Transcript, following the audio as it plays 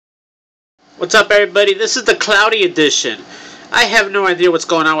What's up, everybody? This is the cloudy edition. I have no idea what's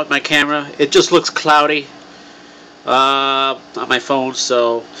going on with my camera. It just looks cloudy on my phone.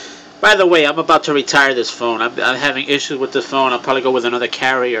 So, by the way, I'm about to retire this phone. I'm having issues with the phone. I'll probably go with another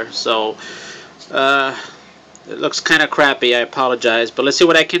carrier. So, it looks kind of crappy. I apologize. But let's see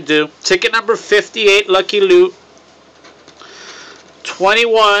what I can do. Ticket number 58, Lucky Loot.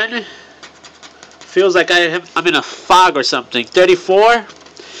 21. Feels like I'm in a fog or something. 34.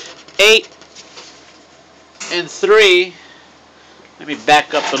 8. And 3. Let me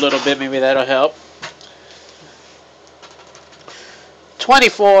back up a little bit. Maybe that'll help.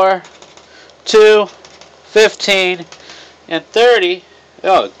 24. 2. 15. And 30.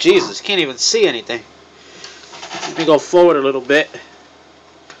 Oh, Jesus. Can't even see anything. Let me go forward a little bit.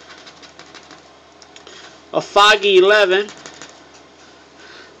 A foggy 11.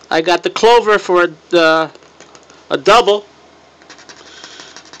 I got the clover for a double.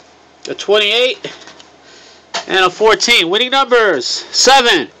 A 28. And a 14. Winning numbers.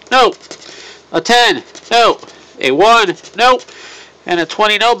 7. Nope. A 10. Nope. A 1. Nope. And a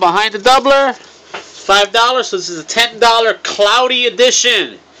 20. Nope. Behind the doubler. $5. So this is a $10 cloudy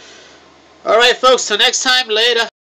edition. Alright, folks. Till next time. Later.